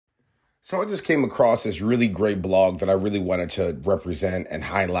So I just came across this really great blog that I really wanted to represent and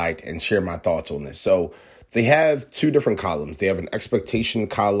highlight and share my thoughts on this. So they have two different columns. They have an expectation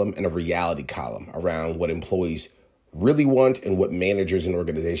column and a reality column around what employees really want and what managers and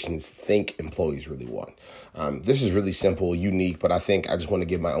organizations think employees really want. This is really simple, unique, but I think I just want to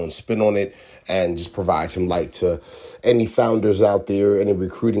give my own spin on it and just provide some light to any founders out there, any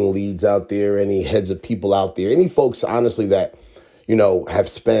recruiting leads out there, any heads of people out there, any folks, honestly, that, have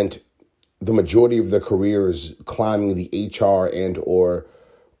spent the majority of their careers climbing the HR and or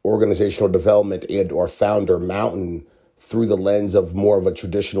organizational development and or founder mountain through the lens of more of a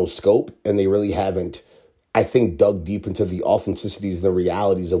traditional scope. And they really haven't, I think, dug deep into the authenticities and the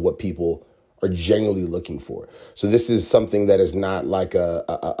realities of what people are genuinely looking for. So this is something that is not like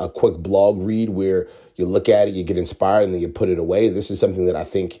a quick blog read where you look at it, you get inspired, and then you put it away. This is something that I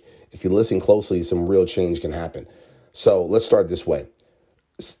think if you listen closely, some real change can happen. So let's start this way.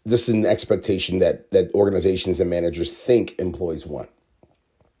 This is an expectation that organizations and managers think employees want.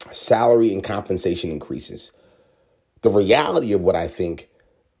 Salary and compensation increases. The reality of what I think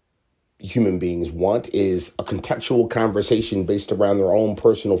human beings want is a contextual conversation based around their own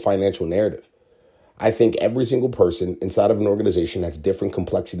personal financial narrative. I think every single person inside of an organization has different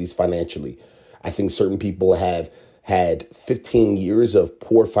complexities financially. I think certain people have had 15 years of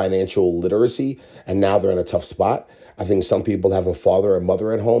poor financial literacy, and now they're in a tough spot. I think some people have a father or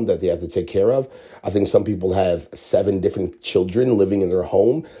mother at home that they have to take care of. I think some people have 7 different children living in their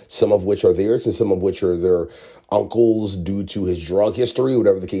home, some of which are theirs and some of which are their uncles due to his drug history,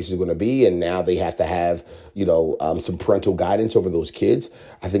 whatever the case is going to be. And now they have to have, some parental guidance over those kids.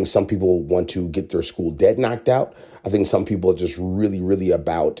 I think some people want to get their school debt knocked out. I think some people are just really, really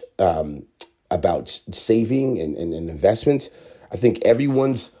about saving and investments. I think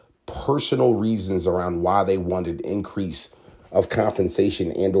everyone's personal reasons around why they wanted increase of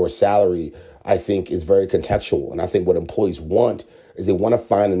compensation and or salary, I think is very contextual. And I think what employees want is they want to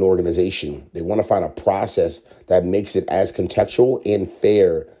find an organization. They want to find a process that makes it as contextual and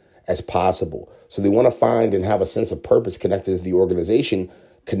fair as possible. So they want to find and have a sense of purpose connected to the organization,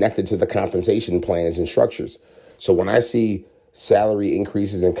 connected to the compensation plans and structures. So when I see salary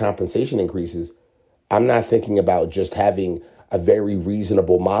increases and compensation increases, I'm not thinking about just having a very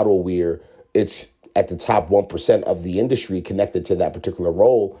reasonable model where it's at the top 1% of the industry connected to that particular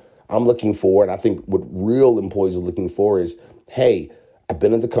role. I'm looking for, and I think what real employees are looking for is, hey, I've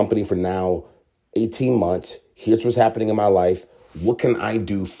been in the company for now 18 months. Here's what's happening in my life. What can I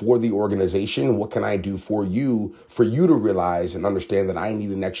do for the organization? What can I do for you to realize and understand that I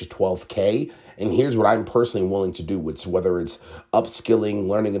need an extra 12K? And here's what I'm personally willing to do. It's whether it's upskilling,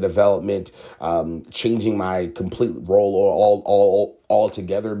 learning and development, changing my complete role all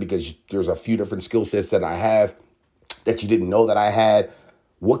together because there's a few different skill sets that I have that you didn't know that I had.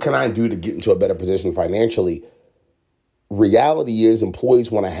 What can I do to get into a better position financially? Reality is employees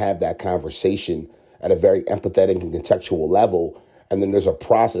want to have that conversation at a very empathetic and contextual level. And then there's a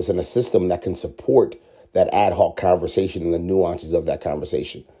process and a system that can support that ad hoc conversation and the nuances of that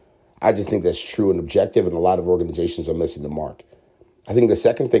conversation. I just think that's true and objective, and a lot of organizations are missing the mark. I think the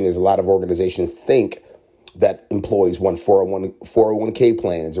second thing is a lot of organizations think that employees want 401k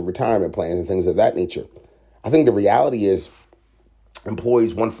plans and retirement plans and things of that nature. I think the reality is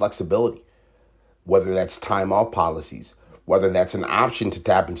employees want flexibility, whether that's time off policies, whether that's an option to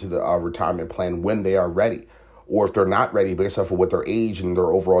tap into the retirement plan when they are ready, or if they're not ready based off of what their age and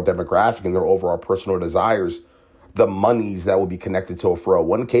their overall demographic and their overall personal desires, the monies that will be connected to a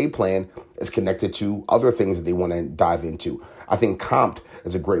 401k plan is connected to other things that they want to dive into. I think Compt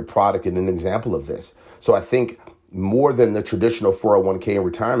is a great product and an example of this. So I think more than the traditional 401k and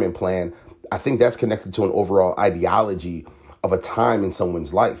retirement plan, I think that's connected to an overall ideology of a time in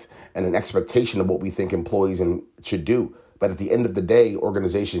someone's life and an expectation of what we think employees should do. But at the end of the day,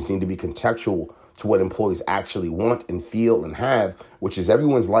 organizations need to be contextual to what employees actually want and feel and have, which is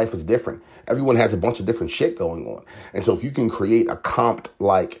everyone's life is different. Everyone has a bunch of different shit going on. And so if you can create a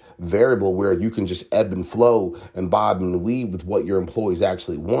comp-like variable where you can just ebb and flow and bob and weave with what your employees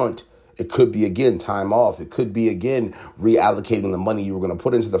actually want, it could be, again, time off. It could be, again, reallocating the money you were going to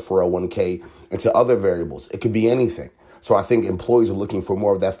put into the 401k into other variables. It could be anything. So I think employees are looking for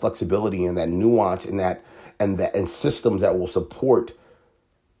more of that flexibility and that nuance and systems that will support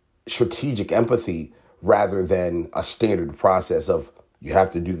strategic empathy rather than a standard process of you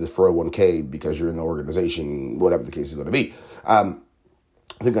have to do the 401k because you're in the organization, whatever the case is going to be. I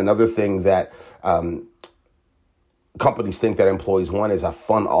think another thing that companies think that employees want is a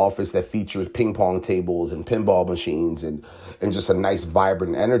fun office that features ping pong tables and pinball machines and just a nice,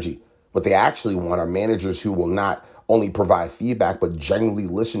 vibrant energy. What they actually want are managers who will not only provide feedback, but genuinely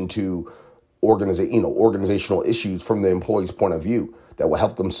listen to organizational issues from the employee's point of view that will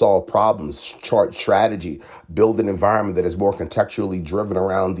help them solve problems, chart strategy, build an environment that is more contextually driven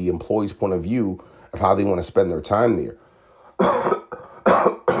around the employee's point of view of how they want to spend their time there.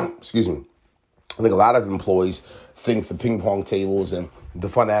 Excuse me. I think a lot of employees think the ping pong tables and the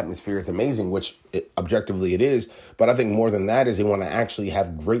fun atmosphere is amazing, which objectively it is. But I think more than that is they want to actually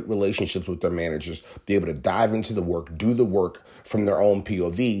have great relationships with their managers, be able to dive into the work, do the work from their own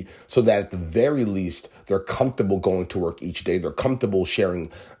POV, so that at the very least, they're comfortable going to work each day. They're comfortable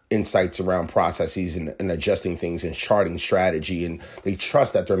sharing insights around processes and adjusting things and charting strategy. And they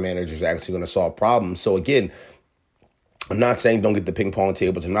trust that their managers are actually going to solve problems. So again, I'm not saying don't get the ping pong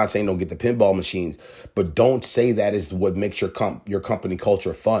tables. I'm not saying don't get the pinball machines, but don't say that is what makes your company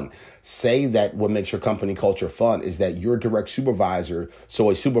culture fun. Say that what makes your company culture fun is that your direct supervisor, so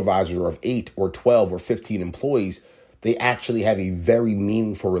a supervisor of 8 or 12 or 15 employees, they actually have a very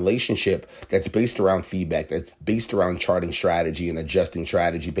meaningful relationship that's based around feedback, that's based around charting strategy and adjusting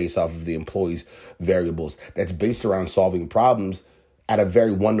strategy based off of the employees' variables, that's based around solving problems at a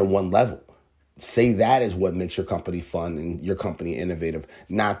very one-to-one level. Say that is what makes your company fun and your company innovative,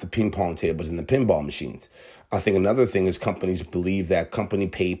 not the ping pong tables and the pinball machines. I think another thing is companies believe that company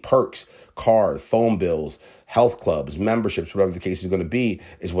pay perks, cars, phone bills, health clubs, memberships, whatever the case is going to be,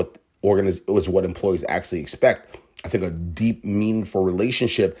 is what employees actually expect. I think a deep, meaningful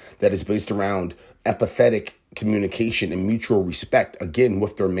relationship that is based around empathetic communication and mutual respect, again,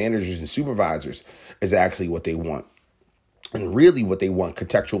 with their managers and supervisors, is actually what they want. And really what they want,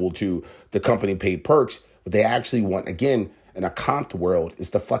 contextual to the company paid perks, what they actually want, again, in a comp world,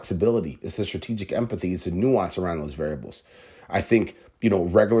 is the flexibility, it's the strategic empathy, it's the nuance around those variables. I think,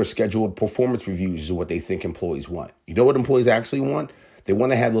 regular scheduled performance reviews is what they think employees want. You know what employees actually want? They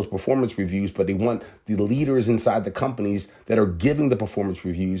want to have those performance reviews, but they want the leaders inside the companies that are giving the performance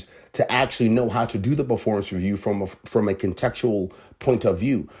reviews to actually know how to do the performance review from a contextual point of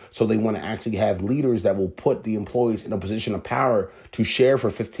view. So they want to actually have leaders that will put the employees in a position of power to share for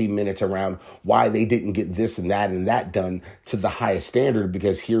 15 minutes around why they didn't get this and that done to the highest standard,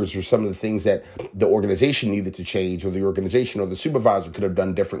 because here's some of the things that the organization needed to change, or the organization or the supervisor could have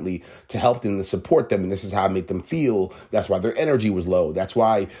done differently to help them, to support them. And this is how it made them feel. That's why their energy was low. That's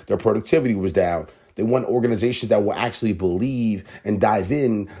why their productivity was down. They want organizations that will actually believe and dive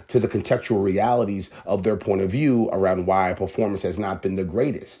in to the contextual realities of their point of view around why performance has not been the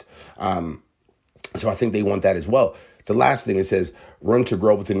greatest. So I think they want that as well. The last thing, it says room to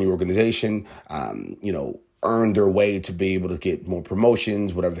grow within the organization, earn their way to be able to get more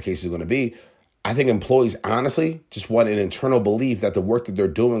promotions, whatever the case is going to be. I think employees honestly just want an internal belief that the work that they're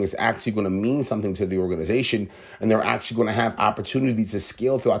doing is actually going to mean something to the organization, and they're actually going to have opportunities to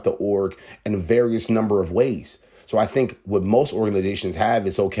scale throughout the org in a various number of ways. So I think what most organizations have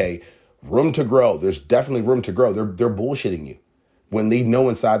is, okay, room to grow. There's definitely room to grow. They're bullshitting you when they know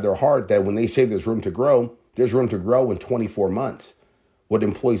inside their heart that when they say there's room to grow in 24 months. What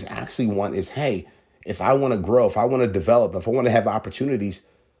employees actually want is, hey, if I want to grow, if I want to develop, if I want to have opportunities,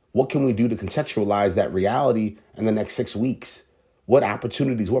 what can we do to contextualize that reality in the next 6 weeks? What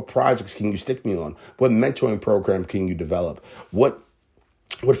opportunities, what projects can you stick me on? What mentoring program can you develop? What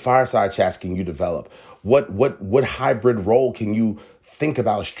fireside chats can you develop? What hybrid role can you think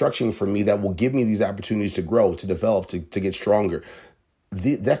about structuring for me that will give me these opportunities to grow, to develop, to get stronger?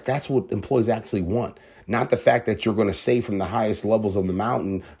 That's what employees actually want. Not the fact that you're going to say from the highest levels of the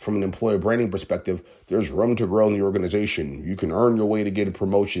mountain from an employer branding perspective, there's room to grow in the organization. You can earn your way to get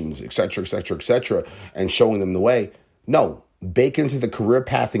promotions, et cetera, et cetera, et cetera, and showing them the way. No, bake into the career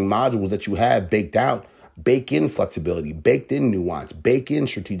pathing modules that you have baked out, bake in flexibility, baked in nuance, bake in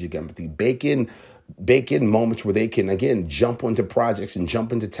strategic empathy, bake in moments where they can, again, jump into projects and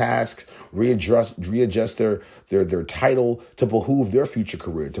jump into tasks, readjust their title to behoove their future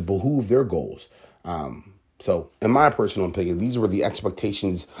career, to behoove their goals. So in my personal opinion, these were the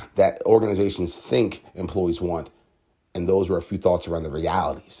expectations that organizations think employees want. And those were a few thoughts around the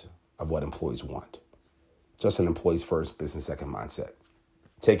realities of what employees want. Just an employees first, business second mindset.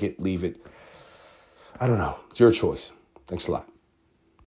 Take it, leave it. I don't know. It's your choice. Thanks a lot.